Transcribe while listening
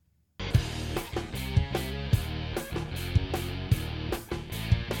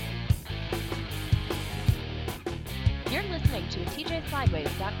the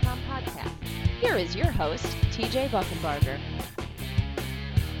TJSlideways.com podcast. Here is your host, TJ Buchenbarger.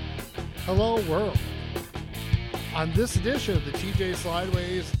 Hello, world. On this edition of the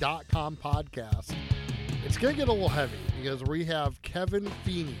TJSlideways.com podcast, it's going to get a little heavy because we have Kevin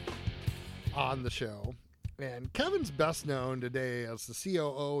Feeney on the show. And Kevin's best known today as the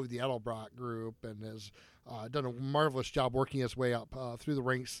COO of the Edelbrock Group and has done a marvelous job working his way up through the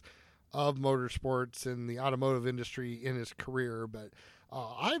ranks of motorsports and the automotive industry in his career. But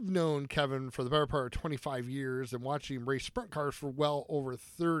I've known Kevin for the better part of 25 years and watching him race sprint cars for well over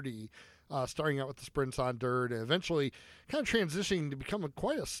 30, starting out with the sprints on dirt and eventually kind of transitioning to become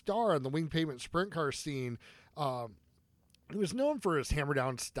quite a star on the wing pavement sprint car scene. He was known for his hammer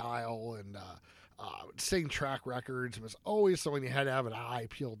down style and setting track records. It was always someone you had to have an eye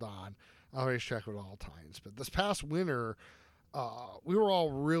peeled on. I always check at all times. But this past winter, we were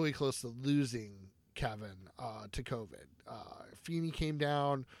all really close to losing Kevin to COVID. Feeney came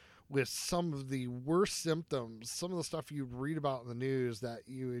down with some of the worst symptoms, some of the stuff you'd read about in the news that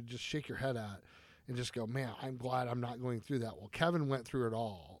you would just shake your head at and just go, man, I'm glad I'm not going through that. Well, Kevin went through it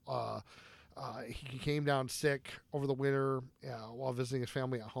all. He came down sick over the winter while visiting his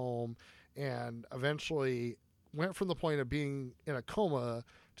family at home and eventually went from the point of being in a coma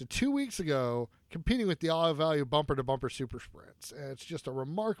to 2 weeks ago competing with the Olive Value Bumper to Bumper Super Sprints. And it's just a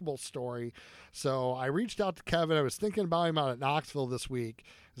remarkable story. So I reached out to Kevin. I was thinking about him out at Knoxville this week.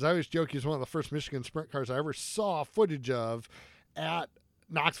 As I always joke, he's one of the first Michigan sprint cars I ever saw footage of at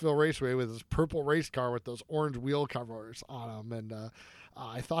Knoxville Raceway with his purple race car with those orange wheel covers on them. And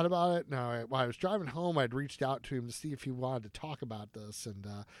I thought about it. Now, while I was driving home, I'd reached out to him to see if he wanted to talk about this. And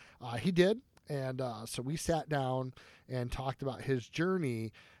he did. And so we sat down and talked about his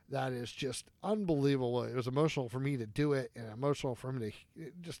journey. That is just unbelievable. It was emotional for me to do it and emotional for him to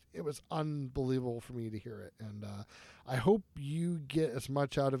it was unbelievable for me to hear it. And I hope you get as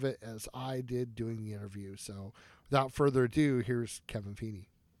much out of it as I did doing the interview. So without further ado, here's Kevin Feeney.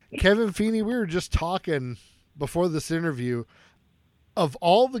 Kevin Feeney, we were just talking before this interview. Of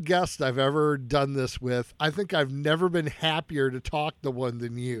all the guests I've ever done this with, I think I've never been happier to talk to one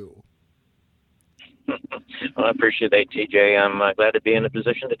than you. Well, I appreciate that, TJ. I'm glad to be in a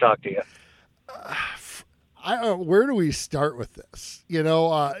position to talk to you. Where do we start with this?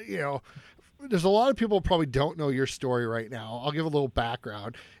 There's a lot of people probably don't know your story right now. I'll give a little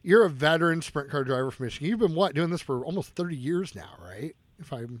background. You're a veteran sprint car driver from Michigan. You've been doing this for almost 30 years now, right?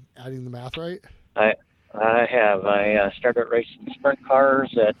 If I'm adding the math right. I have. I started racing sprint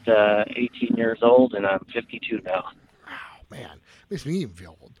cars at 18 years old, and I'm 52 now. Wow, man, makes me even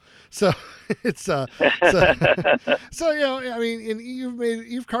feel old. So it's and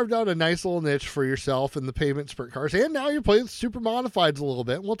you've carved out a nice little niche for yourself in the pavement sprint cars, and now you're playing super modifieds a little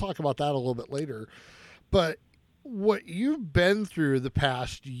bit. And we'll talk about that a little bit later. But what you've been through the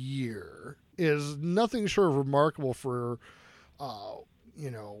past year is nothing short of remarkable for,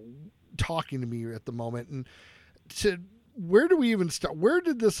 talking to me at the moment. And where do we even start? Where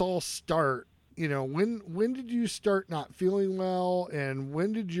did this all start? When did you start not feeling well, and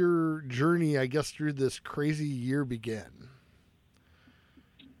when did your journey, I guess, through this crazy year begin?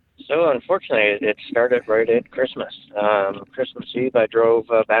 So, unfortunately, it started right at Christmas. Christmas Eve, I drove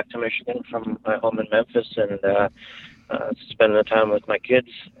back to Michigan from my home in Memphis and spend the time with my kids.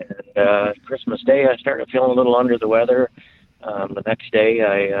 And Christmas Day, I started feeling a little under the weather. The next day,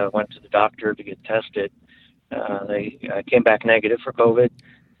 I went to the doctor to get tested. I came back negative for COVID.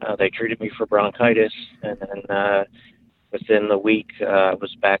 They treated me for bronchitis, and then within the week, I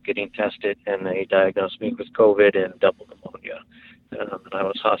was back getting tested, and they diagnosed me with COVID and double pneumonia. And I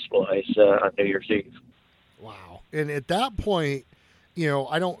was hospitalized on New Year's Eve. Wow! And at that point, we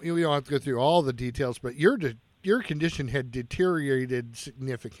don't have to go through all the details, but your condition had deteriorated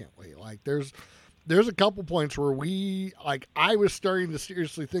significantly. Like there's a couple points where I was starting to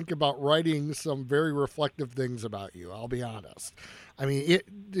seriously think about writing some very reflective things about you. I'll be honest. I mean,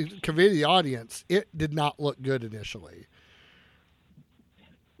 to convey to the audience, it did not look good initially.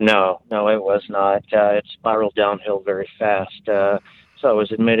 No, it was not. It spiraled downhill very fast. So I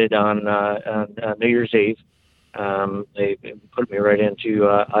was admitted on New Year's Eve. They put me right into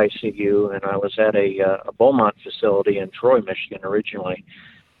ICU, and I was at a Beaumont facility in Troy, Michigan originally.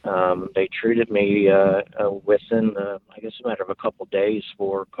 They treated me within, I guess, a matter of a couple days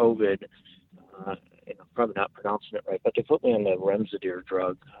for COVID. Probably not pronouncing it right, but they put me on the Remdesivir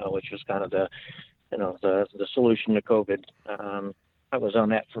drug, which was kind of the solution to COVID. I was on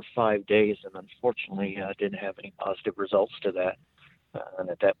that for 5 days, and unfortunately, didn't have any positive results to that. And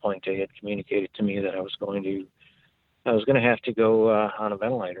at that point, they had communicated to me that I was going to have to go on a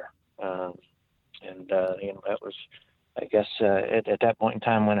ventilator. That was I guess at that point in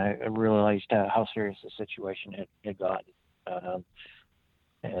time when I realized how serious the situation had gotten. Um,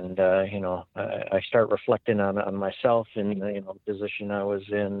 and I start reflecting on myself and the position I was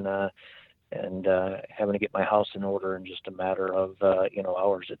in, and having to get my house in order in just a matter of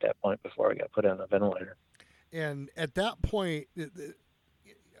hours at that point before I got put on the ventilator. And at that point,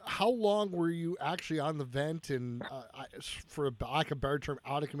 how long were you actually on the vent and, for lack of a better term,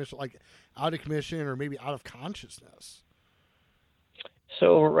 out of commission, or maybe out of consciousness?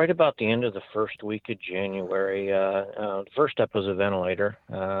 So right about the end of the first week of January, the first step was a ventilator,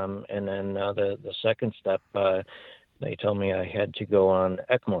 and then the second step, they told me I had to go on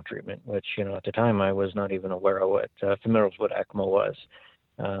ECMO treatment, which at the time I was not even aware of familiar with what ECMO was.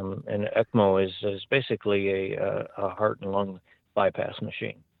 And ECMO is basically a heart and lung bypass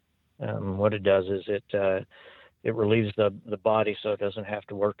machine. What it does is it relieves the body so it doesn't have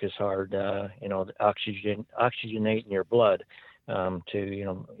to work as hard, oxygenating your blood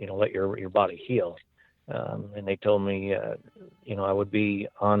to let your body heal. And they told me I would be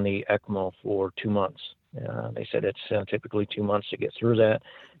on the ECMO for 2 months. They said it's typically 2 months to get through that,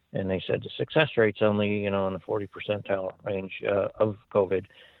 and they said the success rate's only in the 40 percentile range of COVID.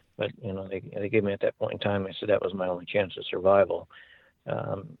 But they gave me at that point in time. They said that was my only chance of survival.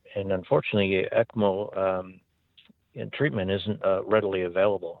 And unfortunately, ECMO treatment isn't readily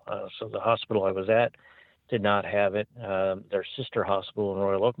available. So the hospital I was at did not have it. Their sister hospital in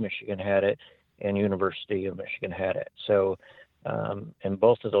Royal Oak, Michigan had it, and University of Michigan had it. So, and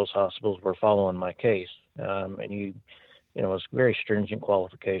both of those hospitals were following my case. And it was very stringent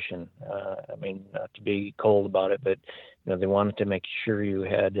qualification. Not to be cold about it, but they wanted to make sure you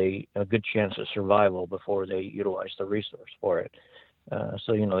had a good chance of survival before they utilized the resource for it.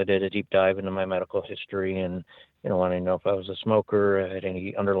 So they did a deep dive into my medical history and wanted to know if I was a smoker, had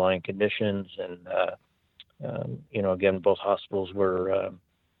any underlying conditions, and again, both hospitals were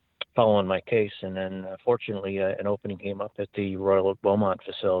following my case. And then fortunately, an opening came up at the Royal Oak Beaumont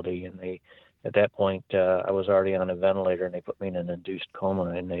facility, and at that point, I was already on a ventilator, and they put me in an induced coma,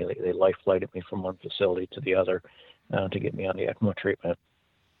 and they life flighted me from one facility to the other to get me on the ECMO treatment.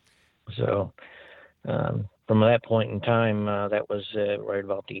 So from that point in time, that was right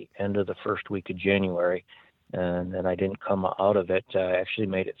about the end of the first week of January, and then I didn't come out of it. I actually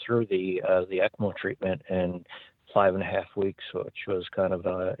made it through the ECMO treatment in 5.5 weeks, which was kind of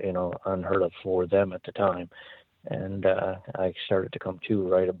unheard of for them at the time. And I started to come to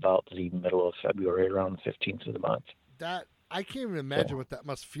right about the middle of February, around the 15th of the month. That I can't even imagine what that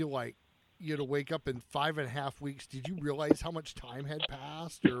must feel like. To wake up in 5.5 weeks. Did you realize how much time had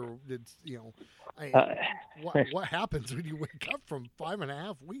passed, or did what happens when you wake up from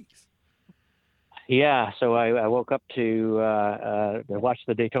 5.5 weeks? Yeah, so I woke up to watch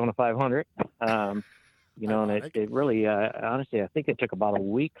the Daytona 500. And it really, honestly, I think it took about a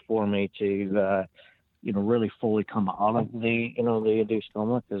week for me to really fully come out of the induced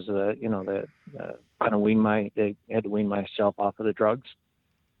coma, because they had to wean myself off of the drugs.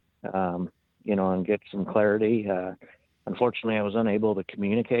 And get some clarity. Unfortunately, I was unable to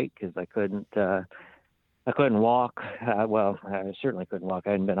communicate because I couldn't walk. I certainly couldn't walk.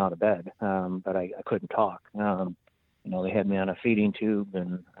 I hadn't been out of bed, but I couldn't talk. They had me on a feeding tube,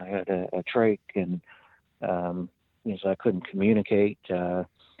 and I had a trach, and so I couldn't communicate. My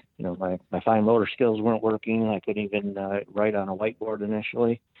fine motor skills weren't working. I couldn't even write on a whiteboard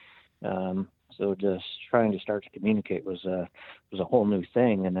initially. So just trying to start to communicate was a whole new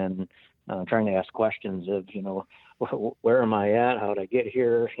thing. And then trying to ask questions of, where am I at? How did I get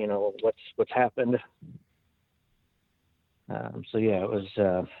here? What's happened? So yeah,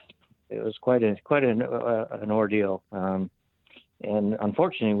 it was quite an ordeal. And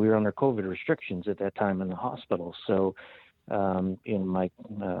unfortunately, we were under COVID restrictions at that time in the hospital. So my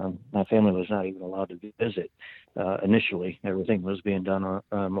family was not even allowed to visit initially. Everything was being done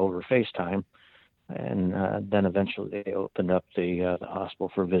over FaceTime. And then eventually they opened up the hospital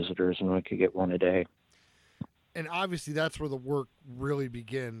for visitors, and we could get one a day. And obviously that's where the work really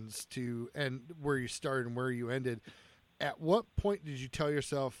begins and where you started and where you ended. At what point did you tell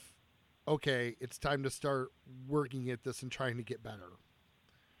yourself, okay, it's time to start working at this and trying to get better?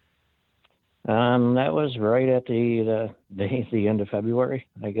 That was right at the end of February,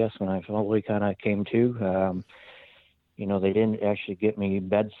 I guess, when I finally kind of came to. They didn't actually get me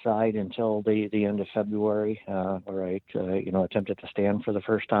bedside until the end of February, where I, attempted to stand for the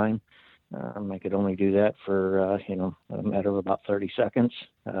first time. I could only do that for, a matter of about 30 seconds.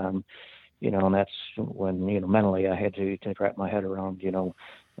 And that's when, mentally I had to wrap my head around, the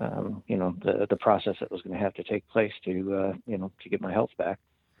process that was going to have to take place to get my health back.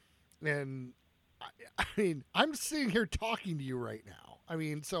 And I mean, I'm sitting here talking to you right now.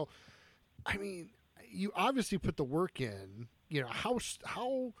 You obviously put the work in.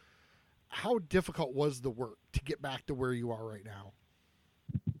 How difficult was the work to get back to where you are right now?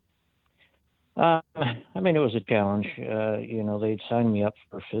 It was a challenge. They'd signed me up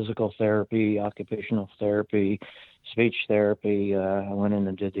for physical therapy, occupational therapy, speech therapy. I went in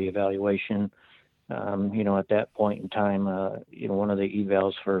and did the evaluation. At that point in time, one of the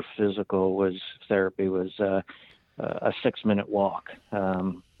evals for physical therapy was a 6-minute walk.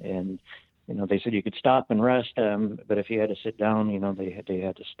 They said you could stop and rest, but if you had to sit down, they had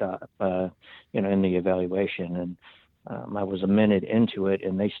to stop, in the evaluation. And I was a minute into it,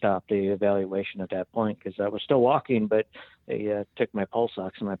 and they stopped the evaluation at that point because I was still walking, but they took my pulse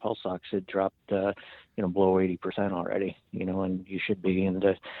ox, and my pulse ox had dropped, below 80% already, and you should be in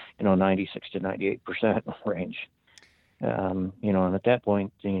the, 96 to 98% range. And at that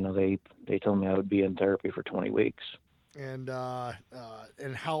point, they told me I would be in therapy for 20 weeks. And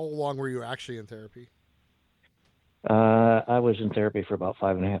how long were you actually in therapy? I was in therapy for about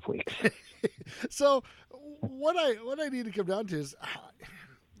 5.5 weeks. So what I need to come down to is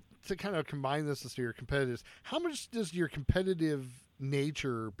to kind of combine this to your competitiveness. How much does your competitive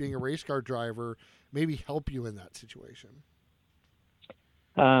nature, being a race car driver, maybe help you in that situation?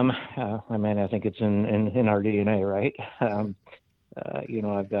 I think it's in our DNA, right?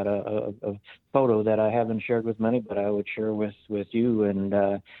 I've got a photo that I haven't shared with many, but I would share with you, and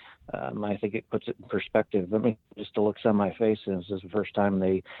I think it puts it in perspective. Just the looks on my face, and this is the first time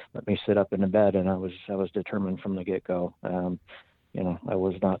they let me sit up in the bed, and I was determined from the get-go. I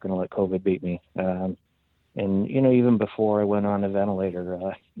was not going to let COVID beat me. And even before I went on a ventilator,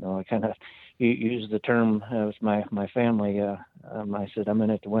 I kind of used the term as my family. I said, I'm in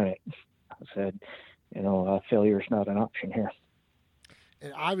it to win it. I said, failure is not an option here.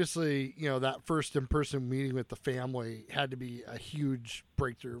 And obviously, that first in-person meeting with the family had to be a huge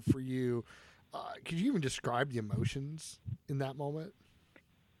breakthrough for you. Could you even describe the emotions in that moment?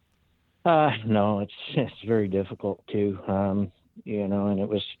 No, it's very difficult to, and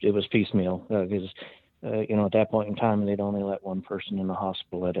it was piecemeal because, at that point in time, they'd only let one person in the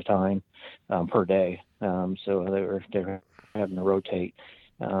hospital at a time per day. So they were having to rotate.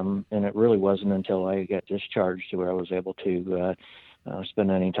 And it really wasn't until I got discharged to where I was able to spend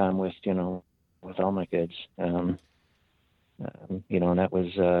any time with all my kids. And that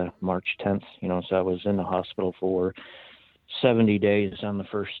was March 10th, so I was in the hospital for 70 days on the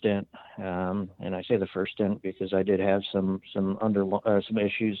first stint. And I say the first stint because I did have some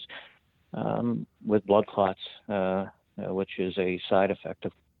issues with blood clots, which is a side effect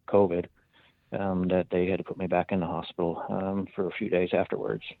of COVID, that they had to put me back in the hospital for a few days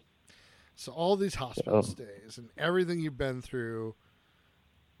afterwards. So all these hospital stays and everything you've been through,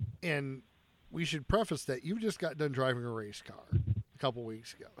 and we should preface that you just got done driving a race car a couple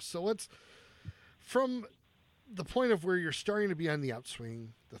weeks ago. So let's, from the point of where you're starting to be on the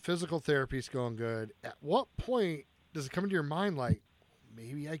upswing, the physical therapy is going good. At what point does it come into your mind like,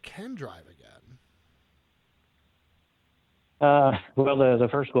 maybe I can drive again? Well, the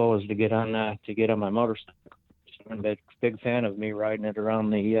first goal was to get on my motorcycle. I'm a big fan of me riding it around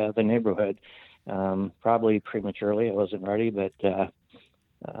the neighborhood. Probably prematurely, I wasn't ready, but I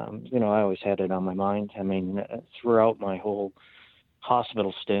always had it on my mind. Throughout my whole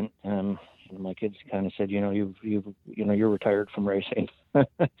hospital stint, my kids kind of said, you're retired from racing,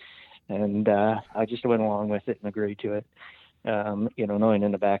 and I just went along with it and agreed to it. Knowing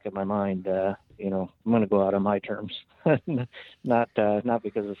in the back of my mind, I'm going to go out on my terms, not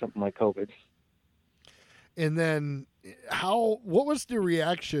because of something like COVID. And then what was the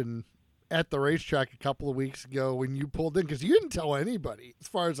reaction at the racetrack a couple of weeks ago when you pulled in? Because you didn't tell anybody, as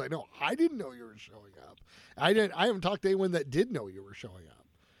far as I know. I didn't know you were showing up. I haven't talked to anyone that did know you were showing up.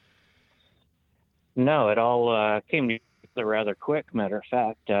 No, it all came together rather quick. Matter of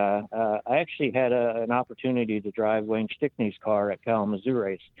fact, I actually had an opportunity to drive Wayne Stickney's car at Kalamazoo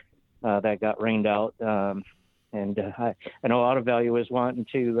race that got rained out. And I know Auto Value was wanting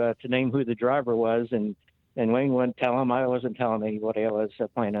to name who the driver was, and Wayne wouldn't tell him. I wasn't telling anybody I was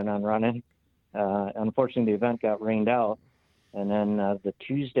planning on running. Unfortunately, the event got rained out. And then the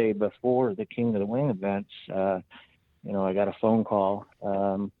Tuesday before the King of the Wing events, I got a phone call,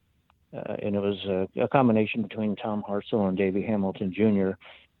 and it was a combination between Tom Hartzell and Davey Hamilton Jr.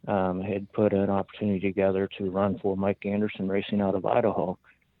 Had put an opportunity together to run for Mike Anderson Racing out of Idaho.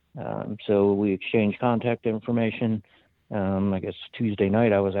 So we exchanged contact information. I guess Tuesday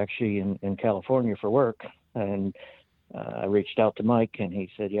night I was actually in California for work, and I reached out to Mike, and he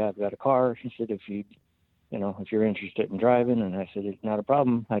said, yeah, I've got a car. He said, if you if you're interested in driving. And I said, it's not a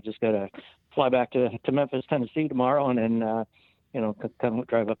problem. I just got to fly back to Memphis, Tennessee tomorrow, and then, come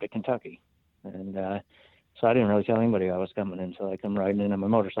drive up to Kentucky. And so I didn't really tell anybody I was coming in, so I come riding in on my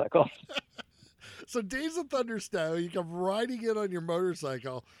motorcycle. So Days of Thunder style, you come riding in on your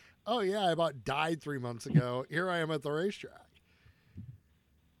motorcycle. Oh, yeah, I about died 3 months ago. Here I am at the racetrack.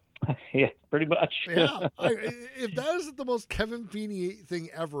 Yeah, pretty much. Yeah. If that isn't the most Kevin Feeney thing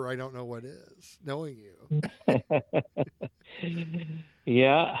ever, I don't know what is, knowing you.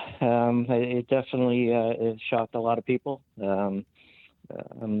 Yeah, it definitely it shocked a lot of people. And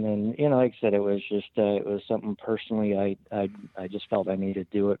like I said, it was something personally I just felt I needed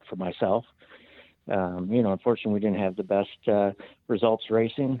to do it for myself. Unfortunately, we didn't have the best results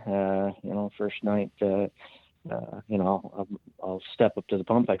racing. First night, I'll step up to the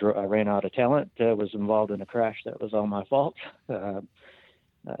pump. I ran out of talent. Was involved in a crash that was all my fault.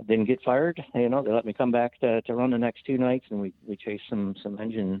 Didn't get fired. They let me come back to run the next 2 nights, and we chased some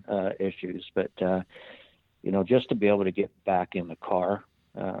engine issues. But just to be able to get back in the car,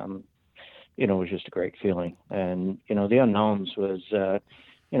 was just a great feeling. And the unknowns was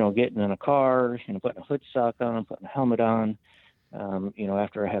getting in a car, putting a hood sock on, putting a helmet on.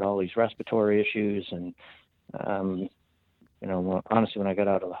 After I had all these respiratory issues, and honestly, when I got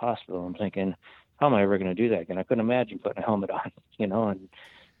out of the hospital, I'm thinking, how am I ever going to do that again? I couldn't imagine putting a helmet on, and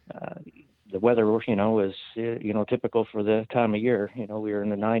the weather, was, typical for the time of year. We were in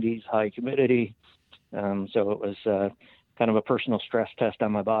the 90s, high humidity. So it was kind of a personal stress test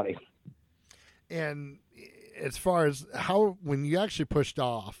on my body. And as far as when you actually pushed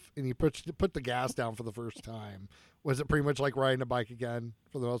off and you put the gas down for the first time, was it pretty much like riding a bike again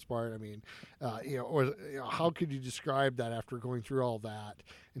for the most part? I mean, how could you describe that after going through all that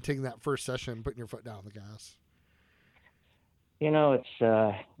and taking that first session and putting your foot down on the gas? It's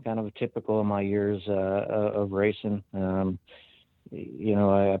kind of a typical of my years of racing.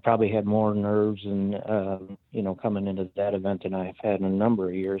 I probably had more nerves and, coming into that event than I've had in a number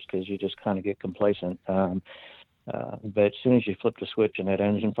of years, because you just kind of get complacent. But as soon as you flip the switch and that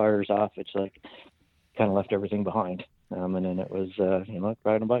engine fires off, it's like kind of left everything behind. And then it was,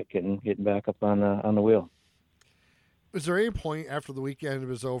 riding a bike, getting back up on the wheel. Was there any point after the weekend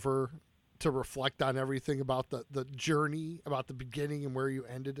was over to reflect on everything about the journey, about the beginning and where you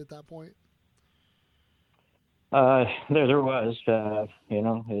ended at that point? There was, as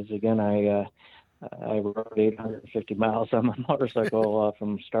again, I rode 850 miles on my motorcycle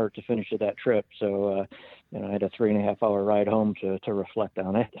from start to finish of that trip. So, I had a 3.5-hour ride home to reflect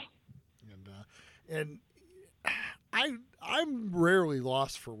on it. And I'm rarely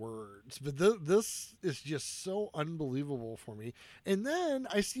lost for words, but this is just so unbelievable for me. And then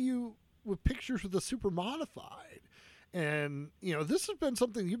I see you with pictures with the super modified. And, this has been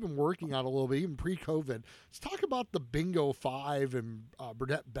something you've been working on a little bit, even pre-COVID. Let's talk about the Bingo 5 and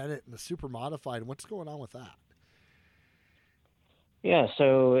Burdett Bennett and the super modified and what's going on with that. Yeah,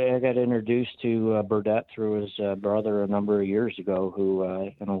 so I got introduced to Burdett through his brother a number of years ago, who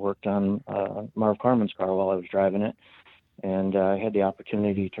worked on Marv Carman's car while I was driving it. And I had the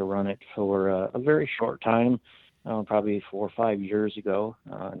opportunity to run it for a very short time, probably 4 or 5 years ago.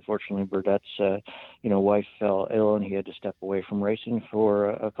 Unfortunately, Burdett's wife fell ill, and he had to step away from racing for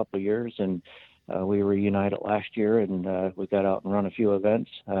a couple of years. And we reunited last year, and we got out and run a few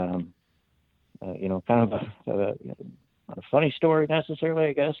events. Kind of not a funny story necessarily,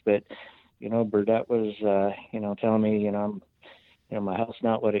 I guess, but Burdett was telling me my house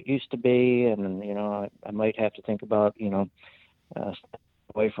not what it used to be, and I might have to think about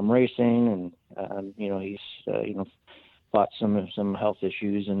away from racing, and he's fought some health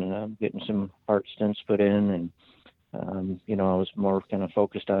issues and getting some heart stents put in, and I was more kind of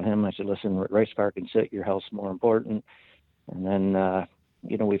focused on him. I said, listen, race car can sit, your health's more important. And then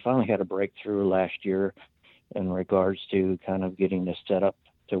we finally had a breakthrough last year in regards to kind of getting this set up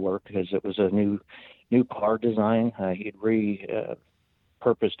to work, because it was a new car design. He'd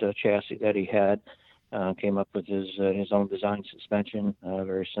repurposed a chassis that he had. Came up with his own design suspension,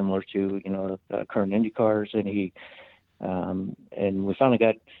 very similar to current Indy cars, and and we finally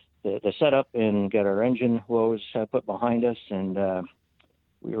got the setup and got our engine woes put behind us, and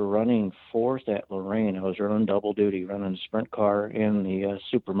we were running 4th at Lorraine. I was running double duty, running the sprint car and the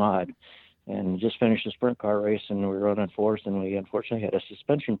super mod, and just finished the sprint car race, and we were running 4th, and we unfortunately had a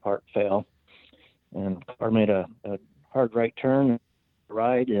suspension part fail, and the car made a hard right turn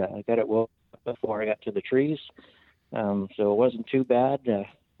ride. I got it well before I got to the trees. So it wasn't too bad.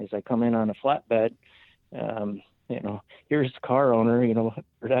 As I come in on a flatbed, here's the car owner,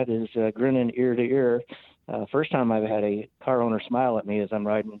 that is grinning ear to ear. First time I've had a car owner smile at me as I'm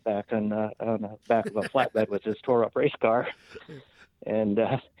riding back on the back of a flatbed with his tore up race car. And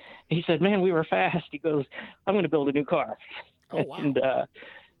he said, "Man, we were fast." He goes, "I'm going to build a new car." Oh, wow. And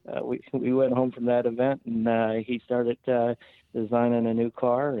we went home from that event, and he started designing a new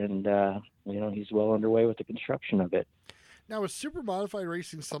car, and he's well underway with the construction of it. Now, was super modified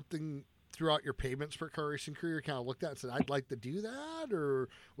racing something throughout your pavement sprint car racing career kind of looked at and said, "I'd like to do that," or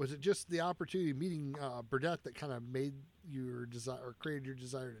was it just the opportunity of meeting Burdett that kind of made your desire or created your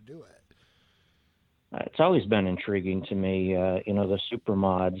desire to do it? It's always been intriguing to me, the super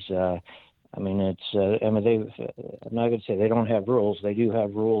mods. I'm not going to say they don't have rules. They do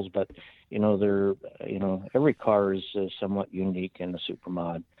have rules, but every car is somewhat unique in the super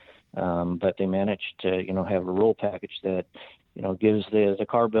mod. But they managed to, have a rule package that, gives the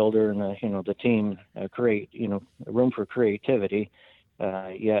car builder and the team room for creativity,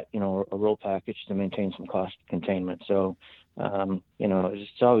 yet, a rule package to maintain some cost containment. So,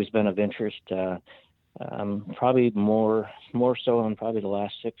 it's always been of interest. Probably more so in probably the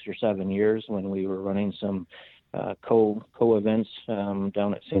last 6 or 7 years when we were running some co events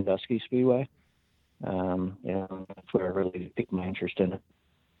down at Sandusky Speedway. That's where I really piqued my interest in it.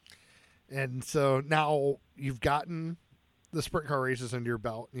 And so now you've gotten the sprint car races under your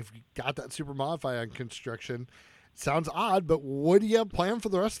belt. You've got that super modified on construction. Sounds odd, but what do you have planned for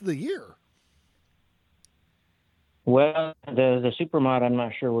the rest of the year? Well, the super mod, I'm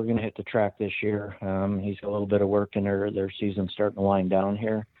not sure we're going to hit the track this year. He's got a little bit of work in their season starting to wind down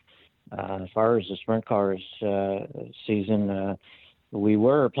here. As far as the sprint cars season, we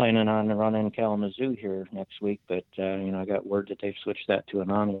were planning on running Kalamazoo here next week, but I got word that they've switched that to a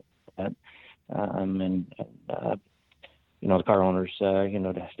non event. The car owners,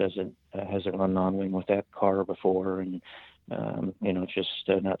 hasn't run non-wing with that car before, and it's just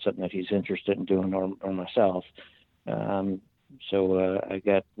not something that he's interested in doing or myself. So I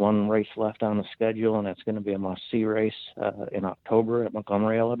got one race left on the schedule, and that's going to be a must-see race in October at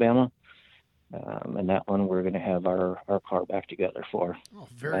Montgomery, Alabama. And that one we're going to have our car back together for. Oh,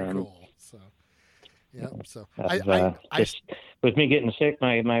 very cool. So, yeah. So with me getting sick,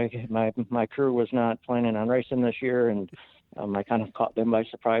 my crew was not planning on racing this year, and I kind of caught them by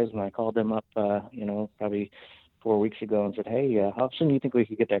surprise, and I called them up, probably 4 weeks ago and said, "Hey, how soon do you think we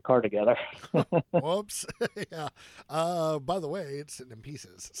could get that car together?" Whoops. Yeah. By the way, it's sitting in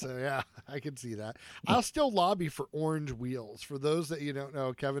pieces. So yeah, I can see that. I'll still lobby for orange wheels. For those that you don't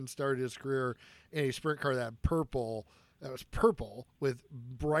know, Kevin started his career in a sprint car that was purple with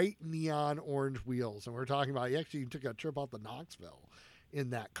bright neon orange wheels. And we're talking about, he actually took a trip out to Knoxville in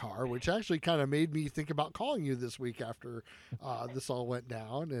that car, which actually kind of made me think about calling you this week after this all went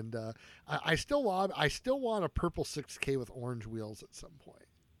down. And I still want a purple 6K with orange wheels at some point.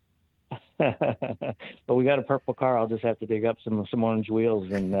 But we got a purple car. I'll just have to dig up some orange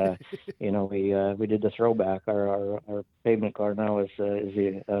wheels, and we did the throwback. Our pavement car now is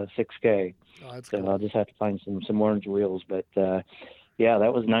the 6K. Oh, that's so cool. I'll just have to find some orange wheels. But yeah,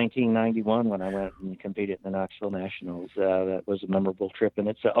 that was 1991 when I went and competed in the Knoxville Nationals. That was a memorable trip in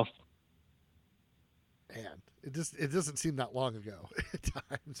itself. Man, it doesn't seem that long ago at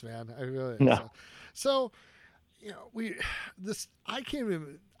times, man. I really no. So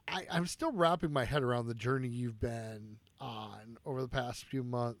I'm still wrapping my head around the journey you've been on over the past few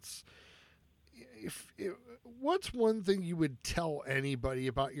months. What's one thing you would tell anybody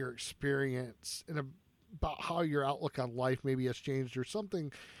about your experience and about how your outlook on life maybe has changed, or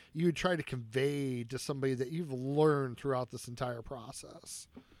something you would try to convey to somebody that you've learned throughout this entire process?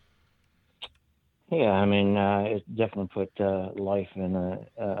 Yeah, it definitely put life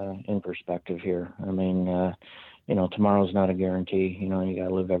in perspective here. Tomorrow's not a guarantee. You got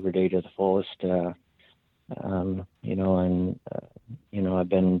to live every day to the fullest. I've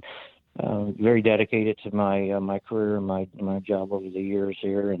been very dedicated to my career and my job over the years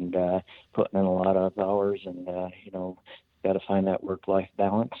here, and putting in a lot of hours, and got to find that work-life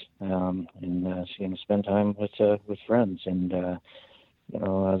balance, and spend time with friends, and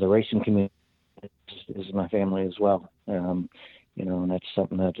the racing community is my family as well. And that's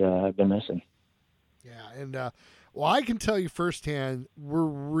something that I've been missing. Yeah, and I can tell you firsthand, we're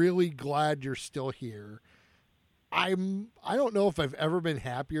really glad you're still here. I don't know if I've ever been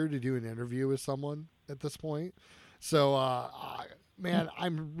happier to do an interview with someone at this point. So, man,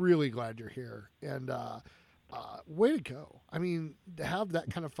 I'm really glad you're here, and way to go. To have that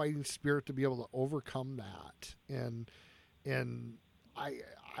kind of fighting spirit, to be able to overcome that, and I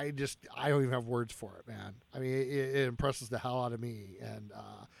don't even have words for it, man. It impresses the hell out of me, and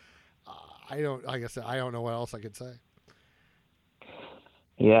like I said, I don't know what else I could say.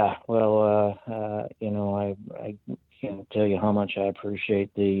 Yeah, well, I can't tell you how much I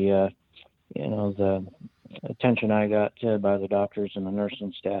appreciate the the attention I got by the doctors and the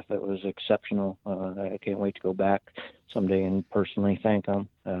nursing staff. It was exceptional. I can't wait to go back someday and personally thank them.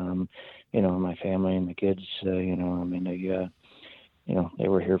 My family and the kids. They they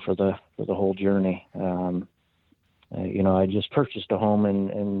were here for the whole journey. I just purchased a home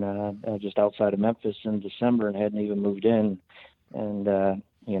in just outside of Memphis in December and hadn't even moved in. And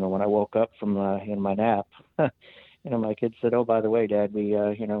when I woke up from in my nap, my kids said, "Oh, by the way, Dad, we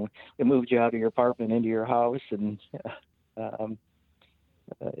moved you out of your apartment into your house," and that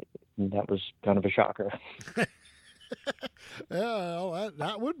was kind of a shocker. Yeah, well,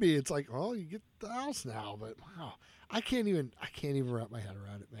 that would be. It's like, well, you get the house now, but wow, I can't even wrap my head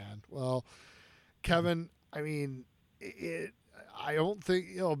around it, man. Well, Kevin, I mean, I don't think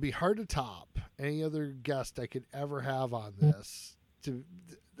it'll be hard to top any other guest I could ever have on this.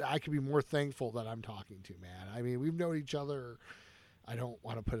 I could be more thankful that I'm talking to, man. I mean, we've known each other. I don't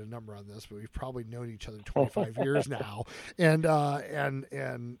want to put a number on this, but we've probably known each other 25 years now, and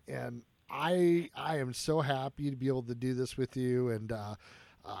I am so happy to be able to do this with you, and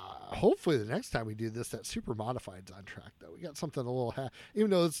hopefully the next time we do this, that super modified's on track. Though we got something a little, even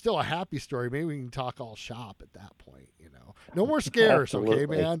though it's still a happy story, maybe we can talk all shop at that point. No more scares, okay,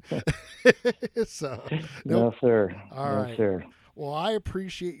 man. So no, sir. All right. Sir. Well, I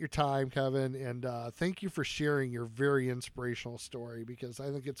appreciate your time, Kevin, and thank you for sharing your very inspirational story, because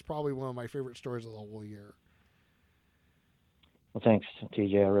I think it's probably one of my favorite stories of the whole year. Well, thanks,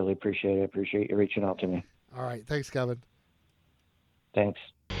 TJ. I really appreciate it. I appreciate you reaching out to me. All right. Thanks, Kevin. Thanks.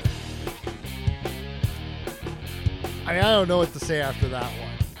 I don't know what to say after that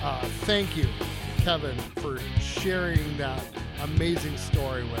one. Thank you, Kevin, for sharing that amazing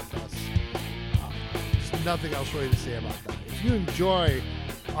story with us. There's nothing else really to say about that. If you enjoy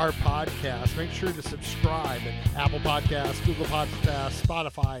our podcast, make sure to subscribe at Apple Podcasts, Google Podcasts,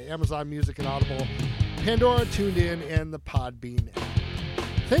 Spotify, Amazon Music and Audible, Pandora, TuneIn, and the Podbean app.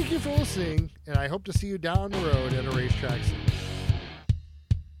 Thank you for listening, and I hope to see you down the road at a racetrack soon.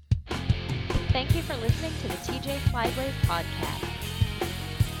 Thank you for listening to the TJ Flyways podcast.